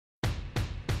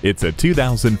It's a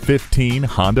 2015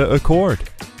 Honda Accord.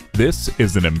 This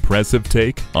is an impressive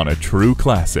take on a true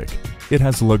classic. It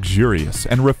has luxurious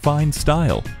and refined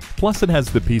style, plus it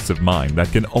has the peace of mind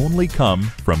that can only come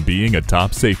from being a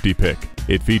top safety pick.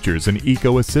 It features an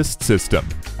Eco Assist system,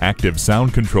 active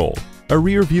sound control, a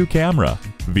rear view camera,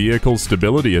 vehicle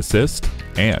stability assist,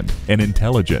 and an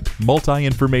intelligent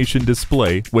multi-information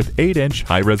display with 8-inch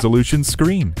high-resolution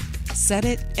screen. Set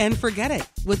it and forget it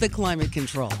with the climate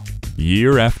control.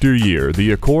 Year after year,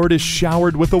 the Accord is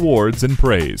showered with awards and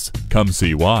praise. Come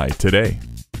see why today.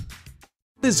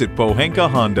 Visit Pohanka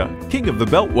Honda, King of the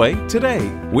Beltway, today.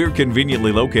 We're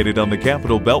conveniently located on the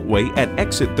Capitol Beltway at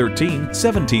Exit 13,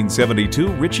 1772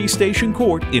 Ritchie Station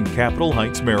Court in Capitol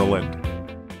Heights, Maryland.